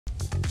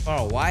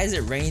Oh, why is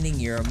it raining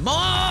your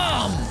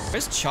mom?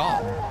 Where's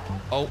Chop?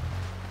 Oh.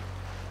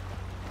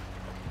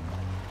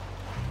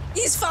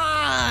 He's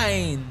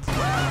fine.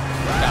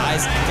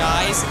 Guys,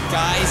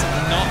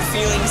 not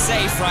feeling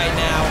safe right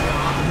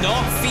now.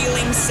 Not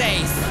feeling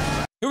safe.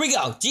 Here we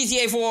go.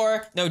 GTA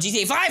 4, no,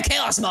 GTA 5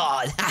 Chaos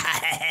Mod.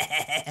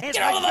 Get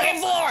on the fucking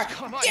floor.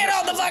 Get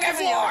on the fucking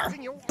floor.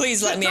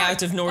 Please let me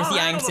out of North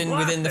Yankton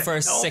within the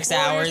first 6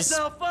 hours.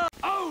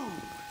 Oh,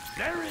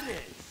 there it is.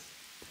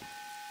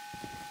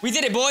 We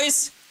did it,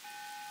 boys.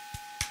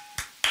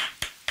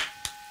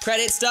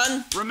 Credits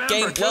done. Remember,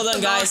 game well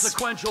done, guys.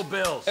 Sequential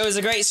builds. It was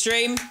a great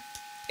stream.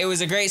 It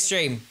was a great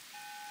stream.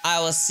 I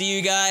will see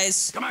you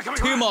guys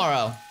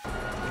tomorrow.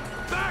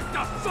 Back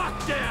the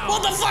fuck down.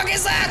 What the fuck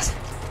is that?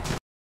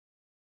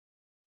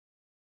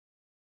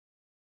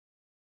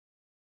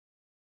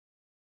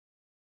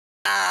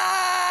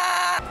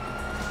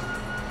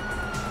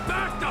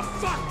 Back the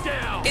fuck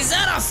down. Is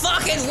that a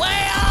fucking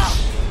whale?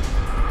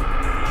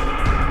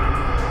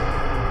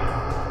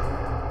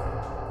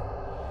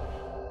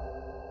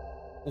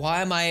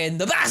 Why am I in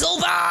the battle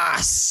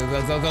bus?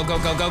 Go, go, go, go,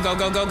 go, go, go,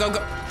 go, go, go, go.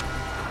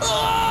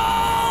 Oh!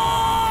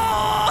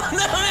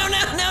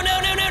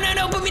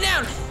 No, put me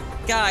down.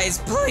 Guys,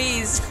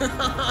 please.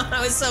 I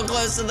was so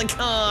close to the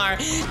car.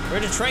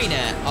 Where'd the train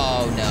at?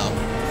 Oh, no.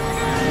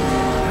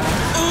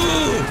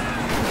 Ooh!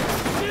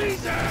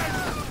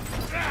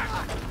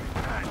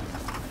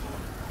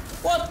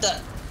 What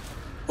the?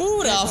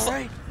 Who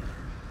the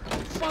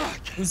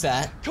fuck? Who's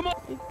that? Come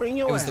on. Bring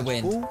your It was the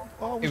wind.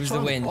 It was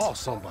the wind.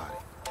 Somebody.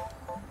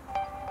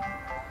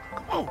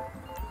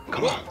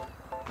 Come on.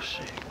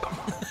 Shit, come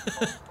on.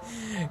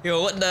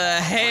 Yo, what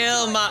the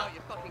hell, my?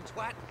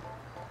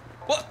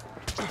 What?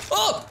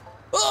 Oh!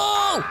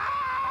 Oh!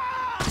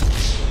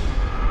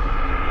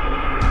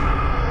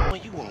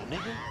 What you want,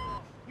 nigga?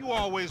 You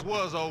always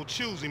was old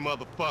choosy,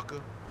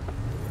 motherfucker.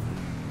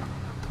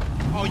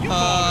 Oh, you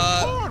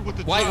hard with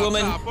the white drop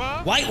woman, top,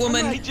 huh? white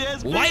woman,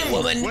 white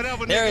woman.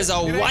 Whatever, There nigga. is a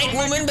It ain't white gonna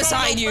woman make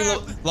beside you, fall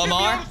fast.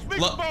 Lamar. Give me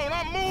the speakerphone,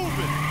 I'm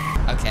moving.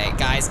 Okay,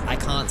 guys, I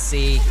can't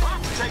see.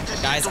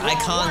 Guys, I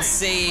can't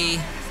see.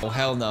 Oh,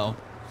 hell no.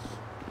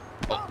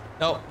 Oh,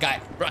 no, guy,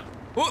 run.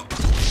 Oh.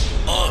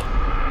 Oh.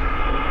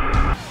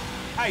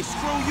 Hey,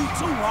 screw you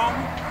too,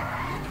 homie.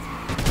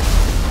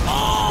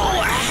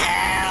 Oh,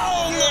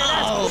 hell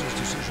no!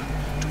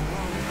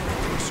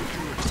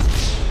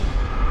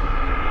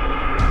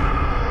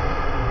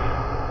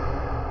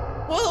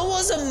 Well, it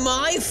wasn't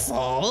my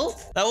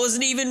fault. That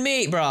wasn't even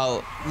me,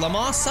 bro.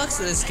 Lamar sucks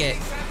at this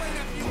game.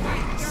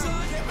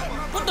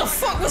 What the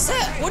fuck was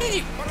that? What did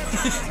you...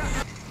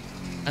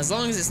 As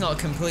long as it's not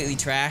completely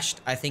trashed,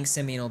 I think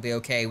Simeon will be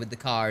okay with the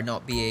car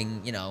not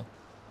being, you know,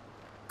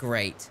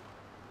 great.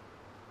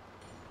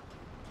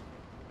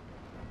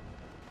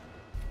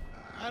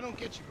 I don't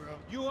get you, bro.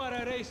 You are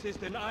a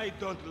racist and I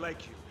don't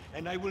like you.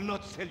 And I will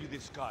not sell you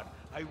this car.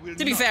 I will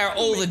To be fair,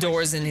 all the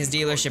doors in his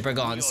dealership are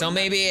gone, so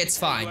maybe it's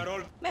fine.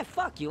 Man,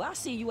 fuck you. I'll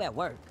see you at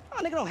work.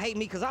 Oh, nigga, don't hate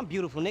me because I'm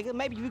beautiful, nigga.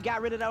 Maybe you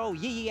got rid of that old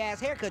yee-yee-ass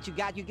haircut you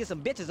got, you get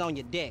some bitches on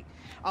your dick.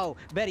 Oh,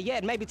 better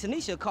yet, maybe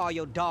Tanisha will call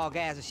your dog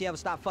ass if she ever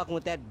stop fucking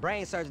with that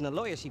brain surgeon, the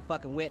lawyer she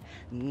fucking with.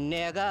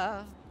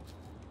 Nigga.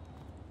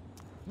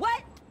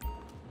 What?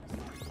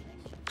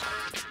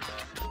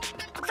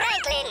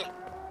 Franklin!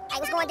 Hey,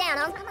 what's going down,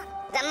 huh?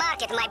 The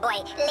market, my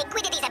boy.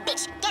 Liquidity's a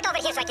bitch. Get over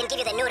here so I can give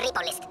you the new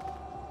repo list.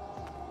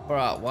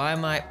 Bro, why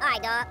am I...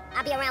 Alright, dog.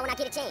 I'll be around when I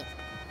get a change.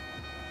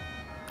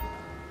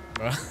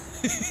 Bro.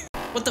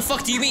 What the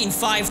fuck do you mean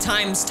 5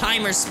 times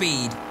timer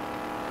speed?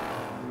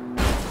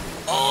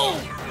 Oh!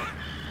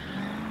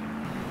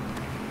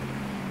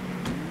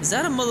 Is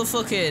that a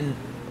motherfucking...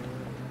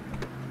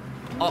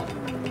 Oh.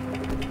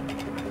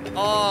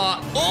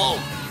 Oh!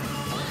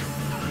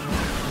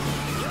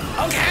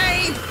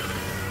 Okay!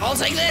 I'll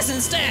take this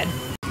instead!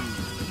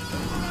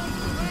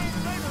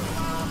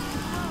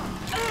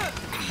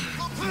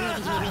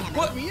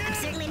 What? I'm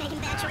certainly making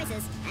bad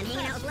choices. I'm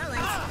hanging out with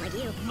lowlights, like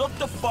you. Look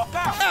the fuck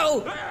out.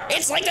 No!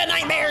 It's like the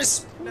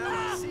nightmares!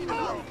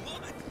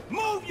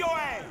 Move your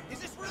ass.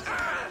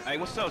 Hey,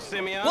 what's up,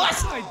 Simeon?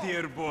 What? My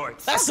dear boy.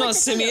 That's not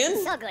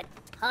Simeon! So good.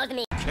 Hold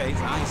me. Okay,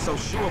 I ain't so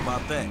sure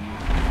about that.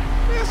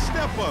 Man,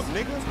 step up,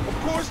 nigga. Of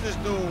course this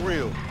dude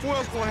real. Who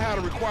else gonna have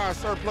to require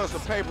surplus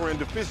of paper and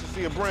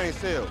deficiency of brain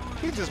cells?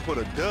 He just put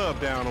a dub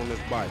down on this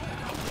bike.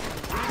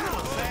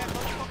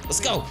 Let's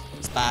go!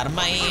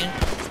 Spider-Man,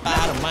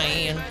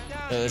 Spider-Man,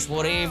 does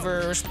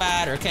whatever a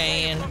spider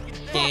can.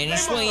 Can he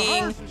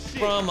swing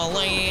from a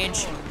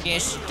ledge?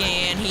 Yes, he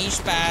can. He's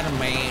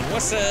Spider-Man.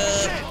 What's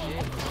up?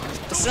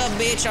 What's up,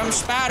 bitch? I'm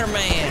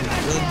Spider-Man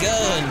with a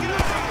gun.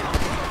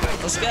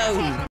 Let's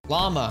go.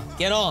 Llama,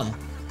 get on.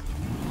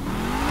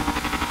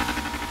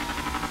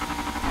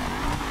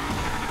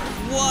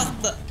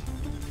 What the?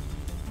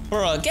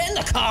 Bro, get in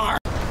the car.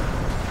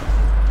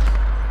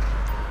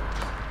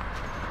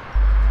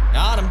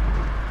 Got him.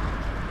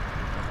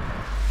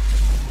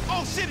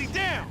 Oh, shit, he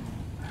down.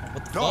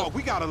 What the Dog, fuck?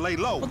 we gotta lay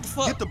low. What the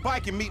fuck? Get the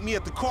bike and meet me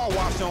at the car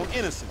wash on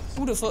Innocence.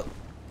 Who the fuck?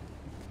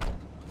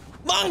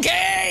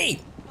 Monkey!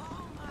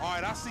 All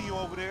right, I see you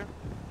over there.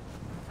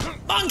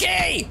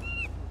 Monkey!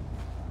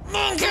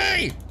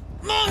 Monkey!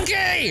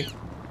 Monkey!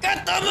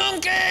 Get the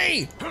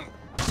monkey!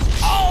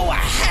 Oh,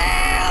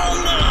 hell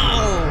no!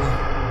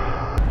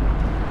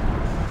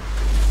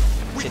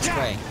 Shit's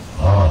great.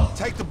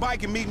 Take the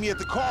bike and meet me at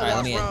the car Right,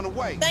 wash around the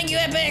way. Thank you,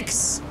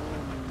 Epics!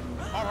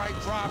 All right,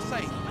 drive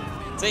safe.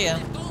 See ya.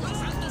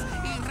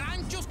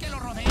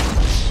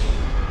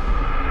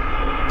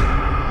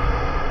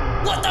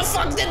 What the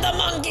fuck did the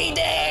monkey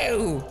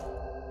do?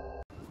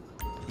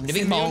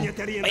 Bing bong.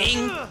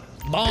 Bing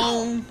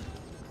bong.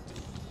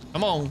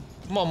 Come on.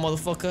 Come on,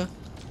 motherfucker.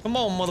 Come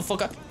on,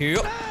 motherfucker. Here.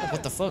 Oh,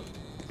 what the fuck?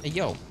 Hey,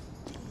 yo.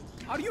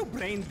 Are you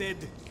brain dead?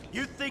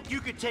 You think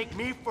you could take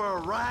me for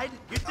a ride?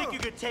 You think you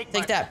could take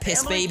Take that,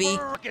 piss baby.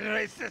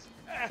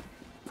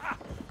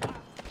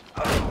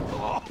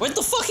 Where'd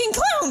the fucking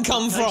clown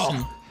come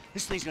from?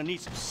 This thing's gonna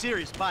need some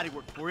serious body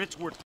work for it's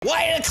worth.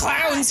 Why do the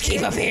clowns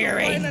keep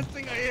appearing? I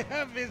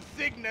have his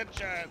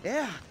signature.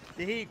 Yeah,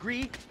 they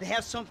agree to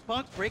have some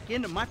punk break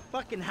into my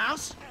fucking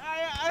house.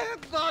 I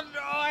don't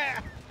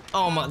know.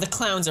 Oh my, the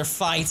clowns are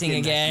fighting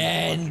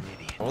again.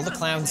 Are all the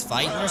clowns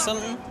fighting or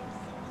something?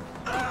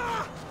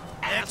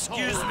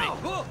 Excuse me.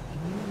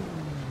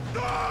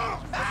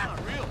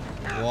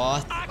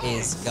 What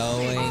is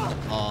going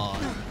on?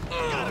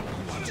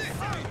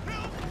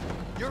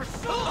 You're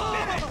so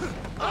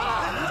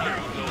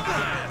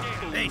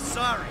Hey,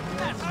 sorry.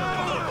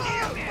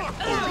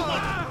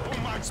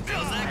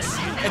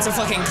 It's a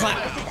fucking clown.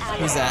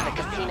 Who's that? The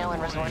casino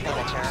and resort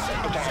manager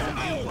again.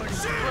 Look,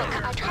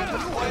 I tried to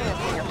explain this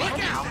in your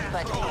penthouse,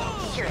 but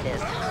here it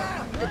is.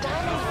 The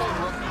diamonds may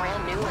look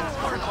brand new and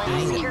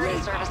sparkling, security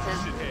services,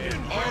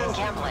 and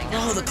gambling.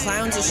 No, the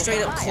clowns are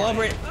straight up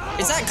clobbering.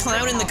 Is that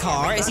clown in the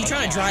car? Is he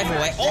trying to drive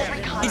away? Oh,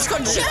 he just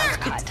got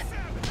jacked!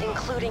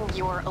 Including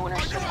your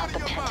ownership of the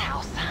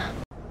penthouse.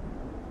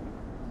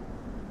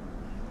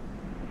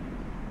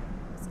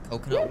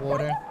 Coconut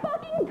water.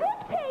 Fucking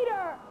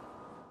dictator!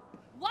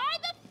 Why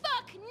the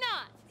fuck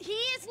not? He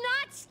is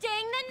not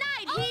staying the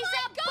night. He's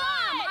a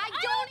bum. I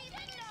don't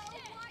even know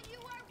why you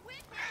are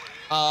with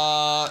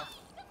him.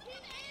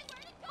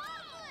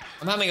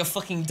 I'm having a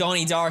fucking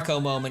Donnie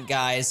Darko moment,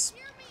 guys.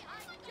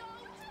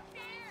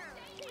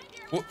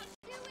 What?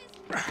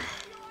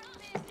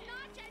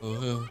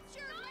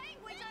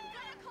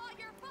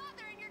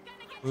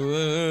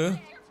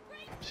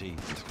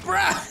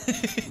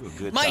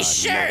 Bruh! My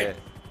shirt!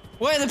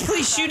 Why are the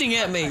police shooting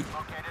at me?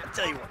 I'll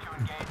tell you what.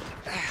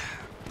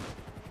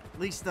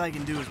 Least I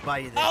can do is buy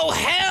you this. Oh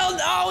hell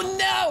no!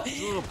 No!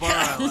 It's a little bar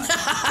I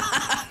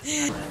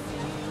like.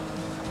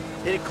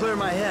 It'd clear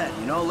my head,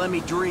 you know, let me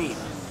dream.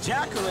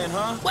 Jacqueline,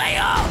 huh? Way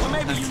up! Well,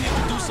 maybe you need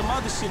to do some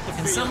other shit to Can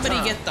fill your somebody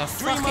time. get the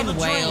Dream fucking other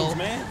whale dreams,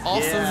 man.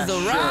 off of the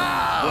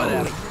road?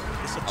 Whatever.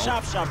 It's a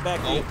chop shop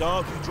back here,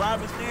 dog. You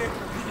drive us there,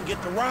 you can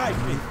get the ride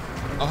fit.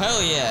 Oh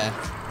hell yeah!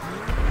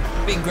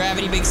 Big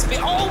gravity, big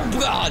spin. Oh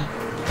god!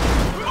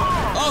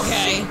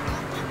 Okay.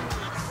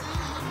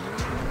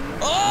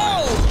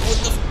 Oh! What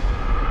the?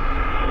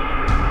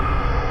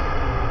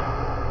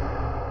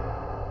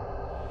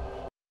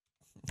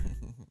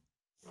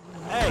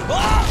 Hey!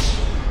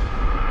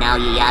 Ah! Now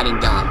you're yachting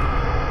dog.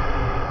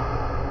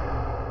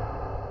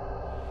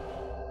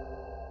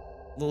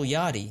 Little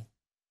yachty.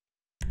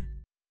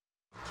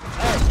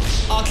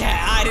 Okay,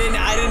 I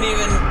didn't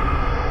even.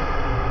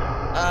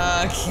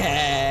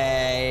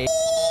 Okay.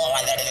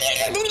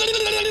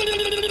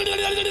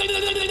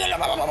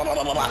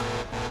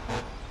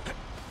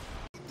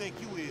 You think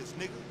you is,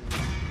 nigga?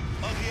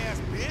 Ugly ass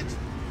bitch?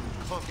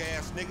 Punk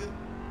ass nigga?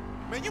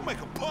 Man, you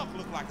make a punk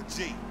look like a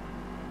G.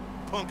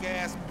 Punk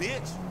ass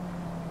bitch.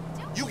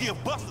 You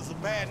give busters a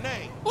bad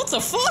name. What the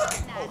fuck?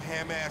 Oh,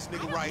 ham ass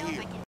nigga right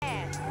here.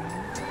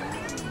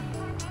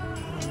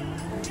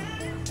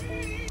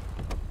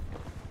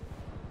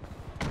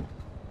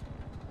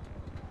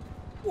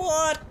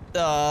 What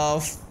the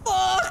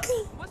fuck?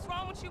 What's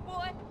wrong with you,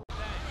 boy?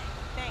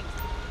 Thanks.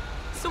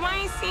 So I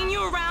ain't seen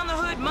you around the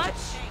hood much?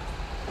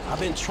 I've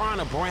been trying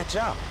to branch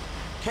out.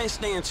 Can't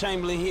stay in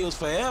Chamberlain Hills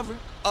forever.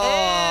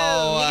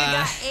 Oh, you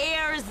got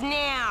airs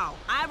now.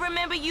 I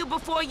remember you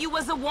before you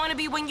was a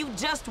wannabe when you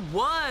just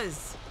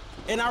was.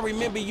 And I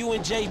remember you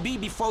and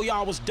JB before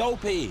y'all was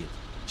dope heads.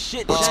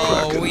 Shit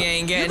oh, changed. we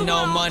ain't getting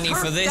no money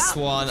for this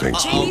one.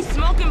 JB's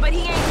smoking, but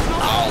he ain't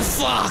smoking. Oh,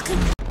 fuck!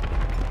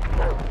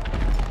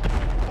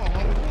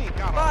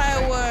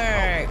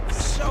 Fireworks!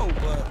 So,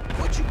 but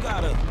what you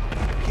gotta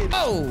get?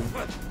 Oh!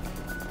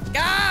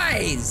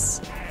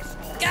 Guys!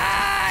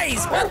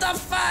 Guys! What the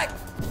fuck?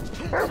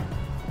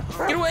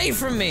 Get away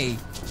from me!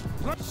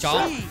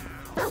 Chop!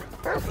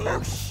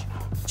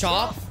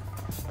 Chop!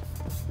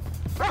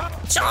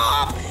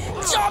 Chop!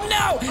 Chop!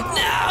 No!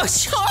 No!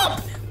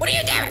 Chop! What are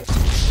you doing?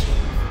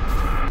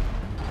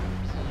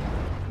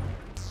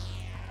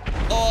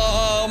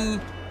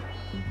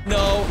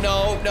 No,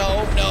 no,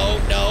 no, no,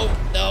 no,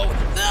 no,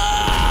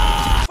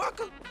 no!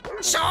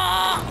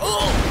 Chop!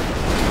 Oh!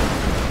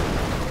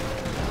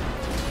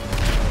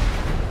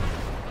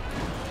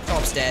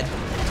 Chop's dead.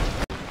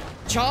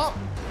 Chop?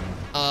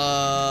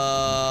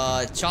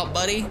 Chop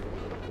buddy.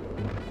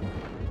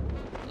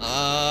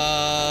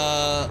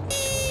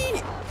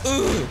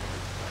 Ooh.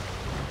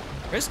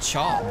 Where's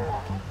Chop?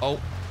 Oh.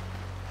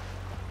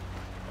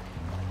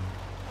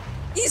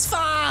 He's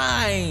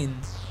fine!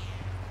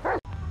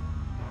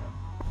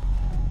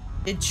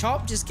 Did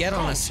Chop just get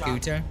on a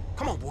scooter?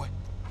 Come on, boy.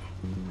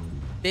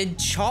 Did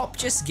Chop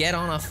just get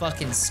on a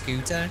fucking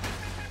scooter?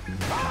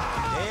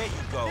 There you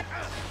go.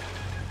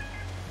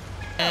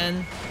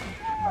 And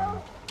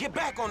get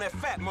back on that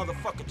fat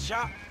motherfucker,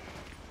 Chop.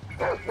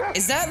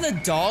 is that the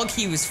dog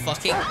he was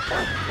fucking?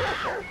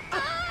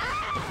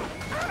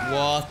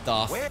 What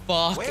the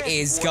fuck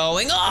is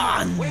going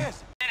on? Woo!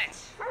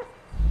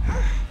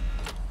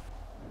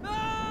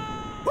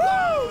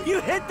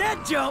 You hit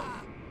that jump!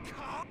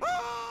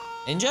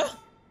 Ninja?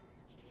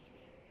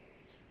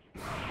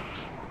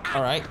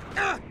 Alright.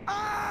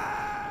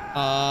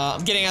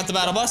 I'm getting out the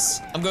battle bus.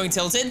 I'm going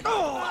tilted.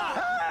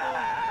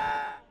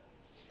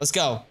 Let's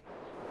go.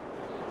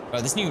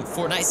 Bro, this new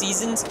Fortnite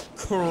season's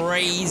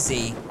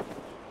crazy.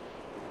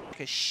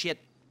 A shit,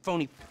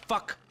 phony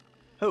fuck.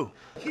 Who?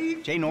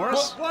 Jay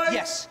Norris?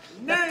 Yes.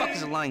 That fuck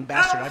is a lying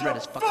bastard. I've read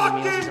his fucking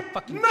emails. He's a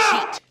fucking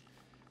cheat.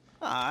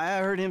 I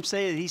heard him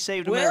say that he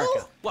saved Will?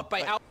 America. What,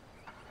 by out?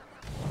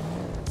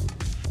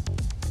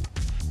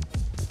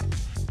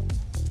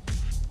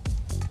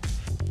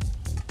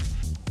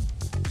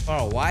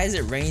 Oh, why is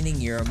it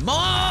raining your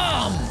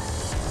mom?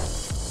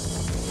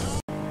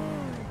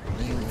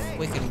 You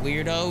wicked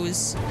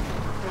weirdos.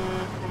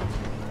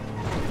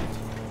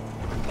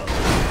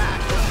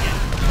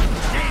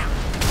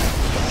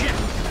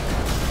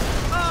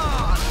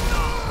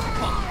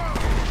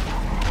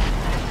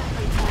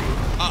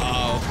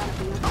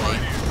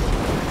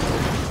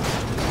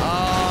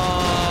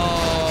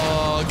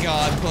 Oh,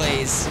 God,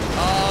 please.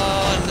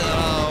 Oh,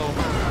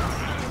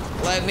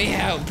 no. Let me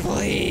out,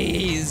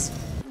 please.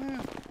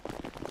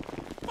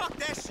 Fuck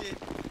that shit.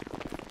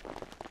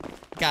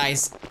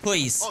 Guys,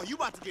 please. Oh, you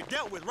about to get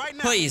dealt with right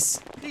now.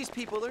 Please. These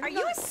people are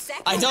you a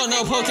sex? I don't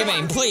know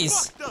Pokemon,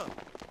 please.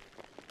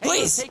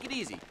 Please. Take it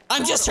easy.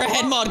 I'm just her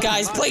head mod,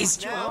 guys, please.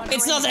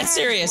 It's not that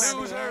serious.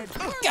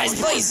 Guys,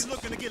 please.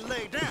 Looking to get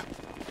laid down.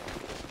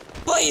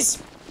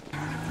 Please.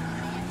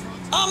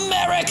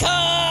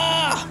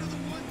 America!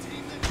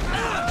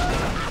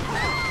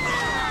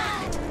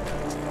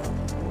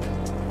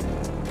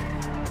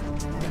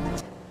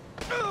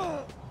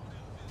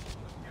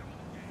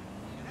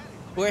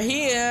 We're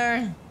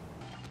here.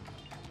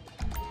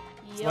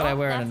 That's what I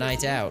wear on a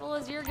night out.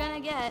 As you're gonna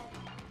get.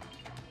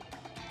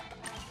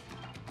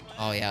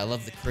 Oh yeah, I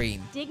love the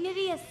cream.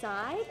 Dignity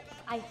aside,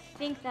 I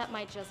think that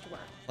might just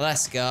work.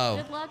 Let's go.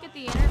 Good luck at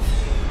the interview.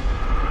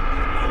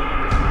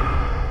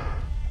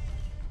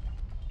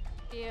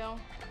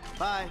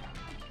 Bye.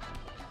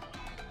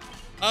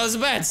 I was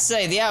about to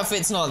say, the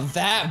outfit's not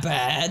that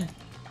bad.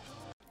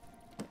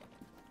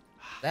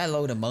 That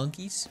load of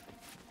monkeys?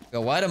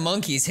 Yo, why the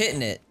monkeys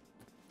hitting it?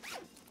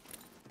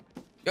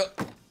 Yo!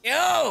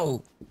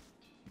 Yo!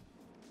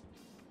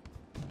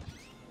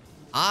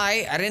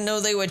 I didn't know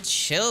they would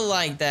chill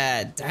like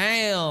that.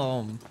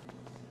 Damn.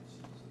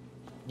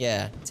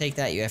 Yeah, take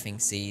that, you effing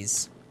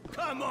C's.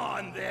 Come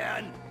on,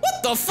 then.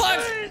 What the fuck?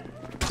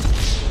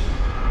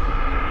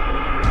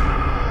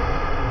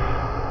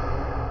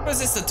 What is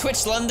this, the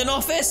Twitch London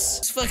office?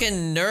 It's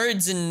fucking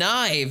nerds and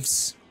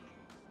knives.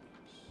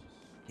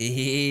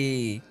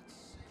 Hehe.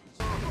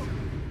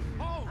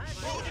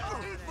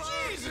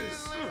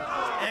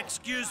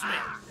 Excuse me.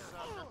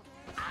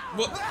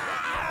 What?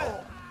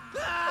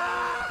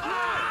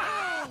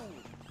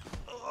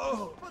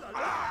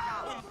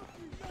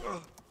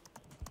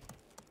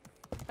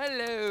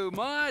 Hello,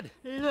 Maud.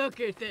 Look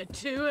at the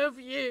two of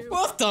you.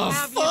 What the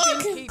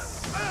fuck?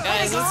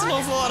 Guys, that's an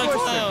awful lot of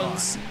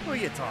clowns. Who are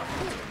you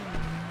talking to?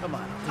 Come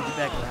on, I'll take you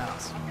back to the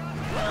house.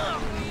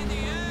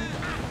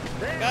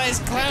 Guys,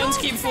 clowns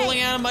keep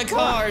falling out of my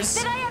cars.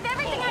 Did I have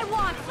everything I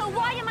want? So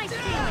why am I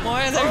stealing?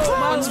 Why are there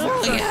clowns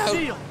falling out?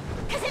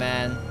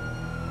 Man.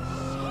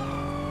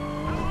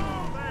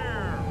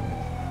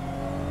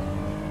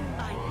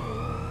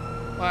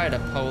 Why are the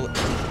police?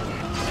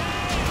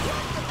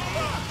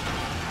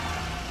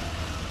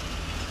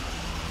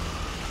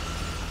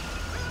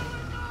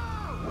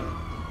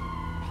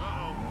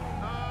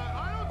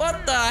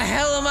 What the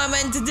hell am I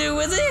meant to do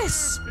with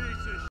this?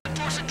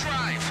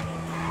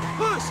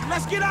 Push,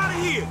 let's get out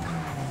of here.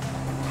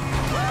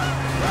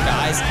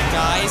 Guys,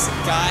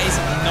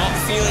 not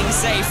feeling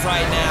safe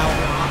right now.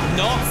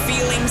 Not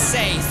feeling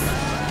safe.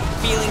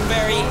 Feeling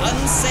very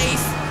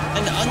unsafe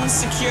and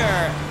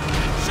unsecure.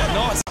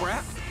 Not.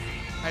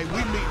 Hey,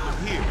 we meet them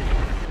here.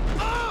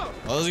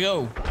 Let's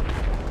go. Man,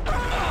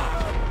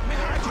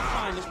 how'd you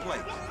find this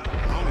place?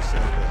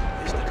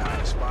 It's the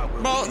kind of spot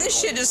where Bro, this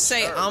shit just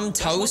say I'm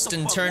toast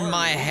and turn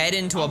my head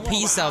into a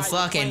piece of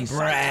fucking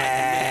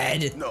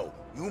bread. No,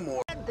 you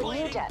more. The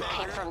new debt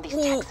came from these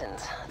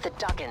Texans, the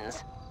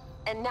Duggins,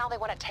 and now they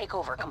want to take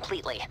over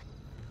completely.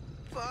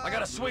 I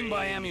gotta swing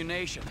by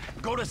ammunition.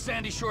 Go to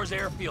Sandy Shores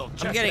Airfield.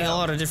 I'm getting a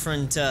lot of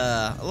different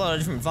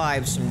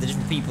vibes from the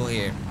different people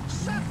here.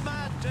 Suck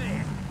my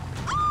dick.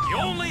 You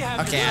only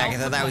have Okay,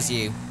 Agatha, that was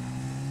you.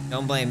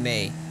 Don't blame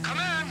me. Come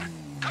in!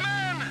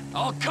 Come in!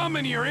 I'll come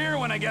in your ear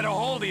when I get a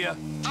hold of you.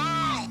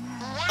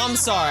 I'm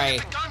sorry.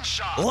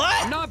 What?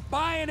 I'm not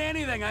buying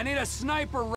anything. I need a sniper